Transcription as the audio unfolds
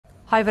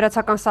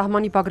Հայ-վրացական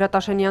սահմանի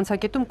Բագրատաշենի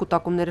անցակետում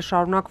կուտակումները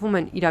շարունակվում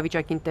են,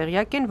 իրավիճակին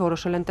տեղյակ են,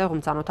 որոշել են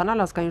տեղում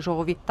ծանոթանալ ազգային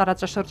ժողովի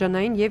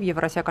տարածաշրջանային եւ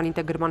եվրասիական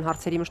ինտեգրման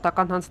հարցերի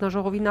մշտական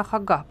հանձնաժողովի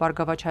նախագահ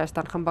Բարգավաճ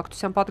Հայաստան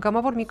խմբակցության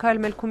պատգամավոր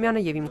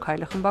Մելքումյանը եւ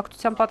Իմքայելը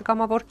խմբակցության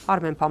պատգամավոր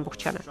Արմեն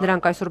Փամբուխչյանը։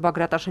 Նրանք այսօր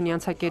Բագրատաշենի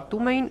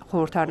անցակետում էին,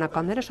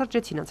 խորհրդարանականները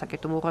շրջեցին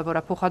անցակետում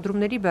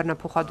ուղևորափոխադրումների,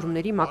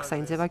 բեռնափոխադրումների,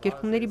 մաքսային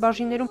ձևակերպումների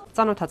բաժիններում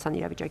ծանոթացան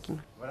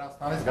իրավիճակին։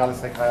 Վրաստանից գալիս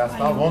եք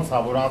Հայաստան, ոնց է,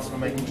 որ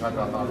անցնում եք, ինչ է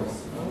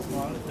կատարում։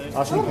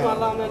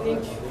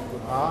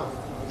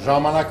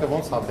 Ժամանակը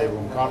ոնց է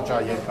տևում, կարճ է,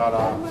 երկար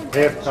է,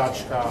 հերթ կա,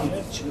 չկա։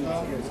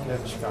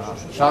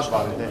 Շատ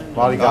բարի,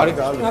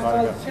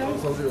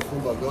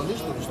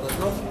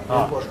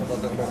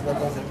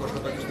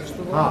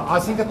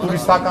 այսինքն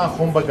տուրիստական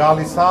խումբը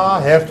գալիս է,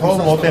 հերթով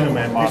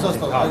մոտենում են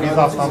մարդիկ,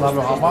 վիզա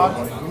ստանալու համար,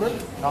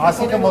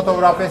 այսինքն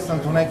մոտավորապես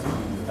ընդունենք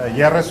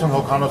 30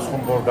 հոգանոց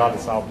խումբ որ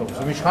գալիս է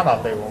ավտոբուսում, ինչքան է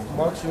տևում։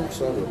 Մաքսիմում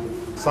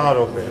 20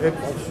 րոպե։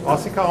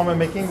 Ասիկա ամեն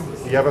մեկին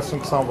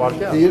 30-20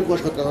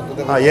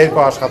 վայրկյան։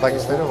 Երկու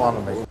աշխատակիցներով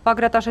անում եք։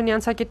 Բագրատաշենի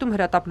անցակետում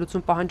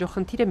հրատապլուծում պահանջող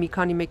խնդիրը մի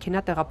քանի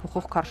մեքենա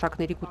տեղափոխող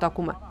քարշակների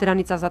կուտակումը։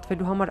 Դրանից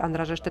ազատվելու համար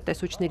անհրաժեշտ է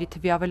տեսուչների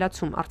թվի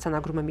ավելացում,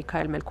 արձանագրում է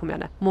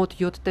Մելքումյանը։ Մոտ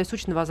 7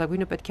 տեսուչ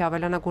նվազագույնը պետք է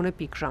ավելանա գոնե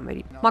պիկ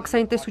ժամերի։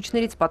 Մաքսային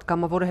տեսուչներից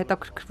պատգամավորը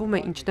հետաքրքրվում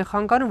է ինչն է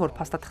խանգարում, որ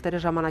փաստաթղթերը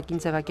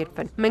ժամանակին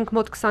ձևակերպվեն։ Մենք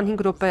մոտ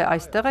 25 րոպե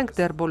այստեղ ենք,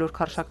 դեռ բոլոր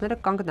քարշակները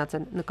կանգնած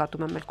են,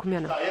 նկատում է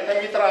Մելքումյանը։ Եթե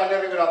մի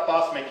տրայլերի վրա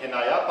 10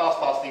 մեքենա է,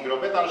 10-15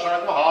 րոպե, դա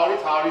նշանակում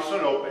 100-ից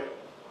 150 րոպե։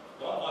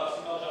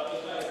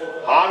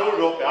 100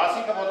 րոպե,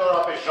 այսինքն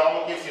մոտավորապես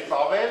ժամուկեսից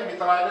ավել, մի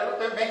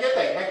տրայլերը մենք հետ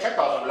ենք, մենք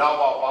չենք ասում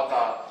լավ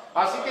ապատա։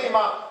 Այսինքն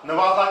հիմա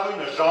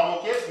նվազագույնը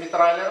ժամուկես մի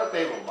տրայլերը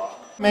տևում է։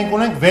 Մենք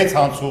ունենք 6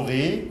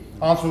 անցուղի,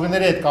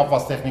 անցուղիների հետ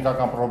կապված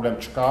տեխնիկական խնդրեմ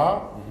չկա,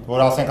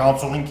 որ ասենք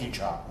անցուղին քիչ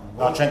է։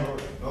 Դա չենք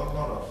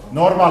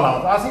նորմալ է։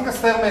 Այսինքն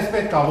ստեղ մեզ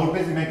պետք է,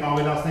 որպեսզի մենք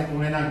ավելացնենք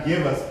ունենանք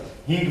եւս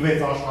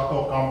 5-6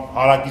 աշխատող կամ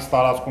հարակից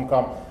տարածքում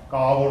կամ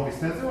կահավոր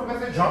բիզնեսը,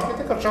 որպես այդ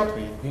ժամկետը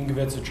կրճատվի։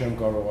 5-6-ը չեմ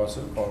կարող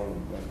ասել, պարոն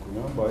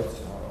Մելքումյան,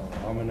 բայց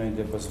ամենայն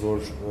դեպս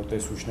որ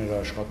տեսուչները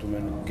աշխատում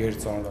են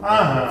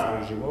գերծանրապետված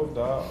ռեժիմով,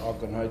 դա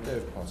ակնհայտ է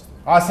եւ փաստ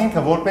է։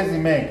 Այսինքն,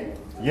 որպեսզի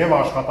մենք եւ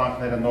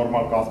աշխատանքները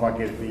նորմալ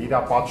կազմակերպվի, իր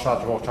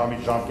պատշաճ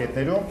ողջամիտ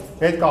ժամկետներում,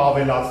 պետք է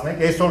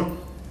ավելացնենք։ Այսօր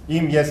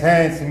ես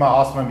հենց հիմա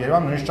ասում եմ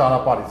Երևան, նույնիսկ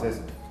ճանապարհից, ես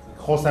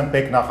Կխոսեմ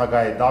ՊԵԿ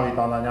նախագահի Դավիթ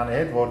Անանյանի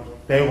հետ, որ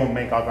տեղում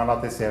մենք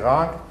ականատես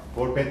եղանք,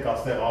 որ պետք է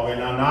այստեղ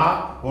ավելանա,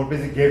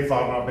 որպեսզի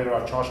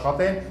գերծառնաբերված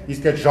չաշխատեն,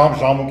 իսկ այդ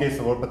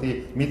ժամուկեսը, որ պետք է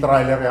մի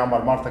տրայլերի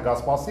համար մարդը գա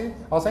սպասի,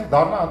 ասենք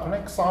դառնա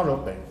ընդունենք 20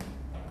 րոպե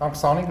կամ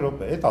 25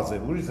 րոպե, այդ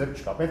ազեւ, ուրիշ ձև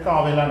չկա, պետք է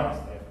ավելանա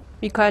այստեղ։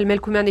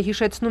 Մելքումյանը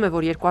հիշեցնում է,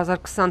 որ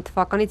 2020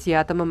 թվականից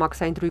ԵԱՏՄ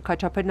մաքսային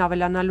դրույքաչափերն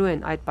ավելանալու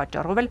են, այդ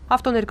պատճառով էլ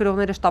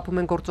ավտոներգրողները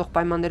շտապում են գործող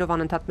պայմաններով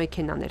անընդհատ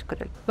մեքենաներ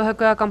կրել։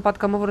 ԲՀԿ-ական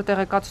պատգամավորը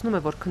տեղեկացնում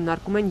է, որ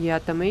քննարկում են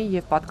ԵԱՏՄ-ի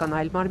եւ պատկան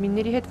այլ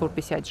մարմինների հետ,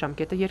 որպեսզի այդ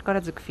ժամկետը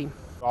երկարաձգվի։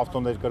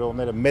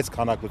 Ավտոներգրողները մեծ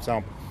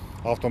քանակությամբ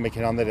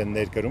ավտոմեքենաներ են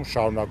ներկրում,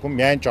 շարունակում,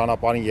 միայն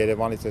ճանապարհին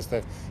Երևանից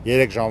այստեղ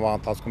 3 ժամվա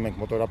ընթացքում մենք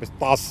մոտավորապես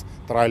 10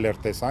 տրայլեր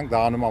տեսանք,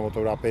 դա անում է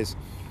մոտավորապես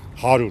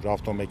 100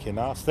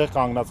 ավտոմեքենա, այստեղ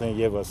կանգնած են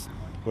եւս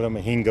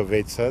ուրեմն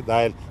 5-6-ը, դա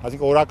էլ,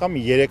 այսինքն օրական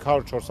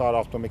 300-400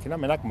 ավտոմեքենա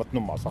մենակ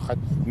մտնում է, սա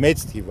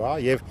մեծ թիվ է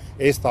եւ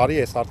այս տարի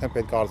ես արդեն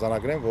պետք է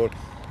արձանագրեմ, որ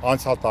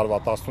անցյալ տարվա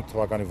 18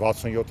 թվականի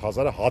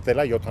 67000-ը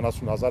հատելա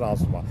 70000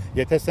 անցնում է։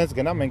 Եթե սենց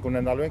գնա մենք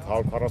ունենալու ենք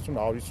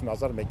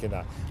 140-150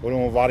 մեքենա,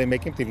 որոնց վարի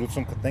մեկին պետք է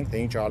լուծում գտնենք,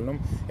 թե ինչ ալնում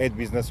այդ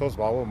բիզնեսով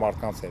զբաղվող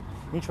մարդկանց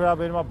հետ։ Ինչ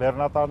վերաբերում է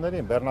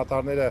բեռնատարներին,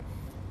 բեռնատարները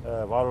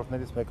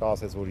վարորդներից մեկը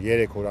ասեց, որ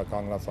 3 օր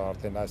կանգնած է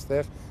արդեն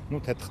այստեղ, նու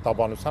թե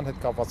թղթաբանության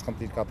հետ կապված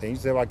խնդիր կա, թե ինչ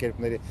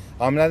ձևակերպների,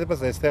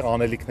 ամենադեպս այստեղ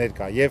անելիքներ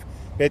կա եւ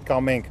պետք է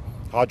մենք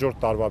հաջորդ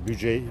տարվա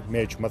բյուջեի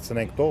մեջ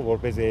մտցնենք տող,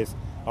 որպեսզի այս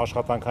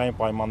աշխատանքային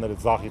պայմանները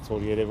ձախից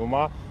որ երևում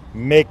է,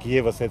 մեկ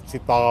եւս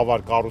այդպիսի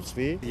տաղավար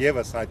կառուցվի,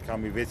 եւս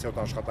այդքան մի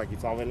 6-7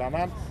 աշխատակից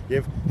ավելանան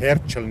եւ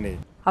հերթ չլինի։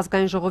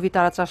 Ազգային ժողովի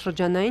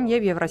տարածաշրջանային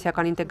եւ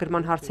եվրասիական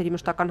ինտեգրման հարցերի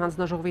մշտական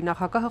հանձնաժողովի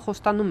նախագահը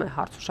խոստանում է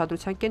հարց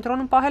ուշադրության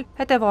կենտրոնում պահել,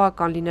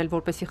 հետեւողական լինել,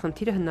 որպեսզի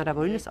խնդիրը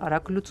հնարավորինս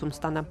արագ լուծում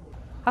ստանա։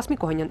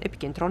 Հասմիկ Օհանյան,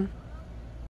 Kentron։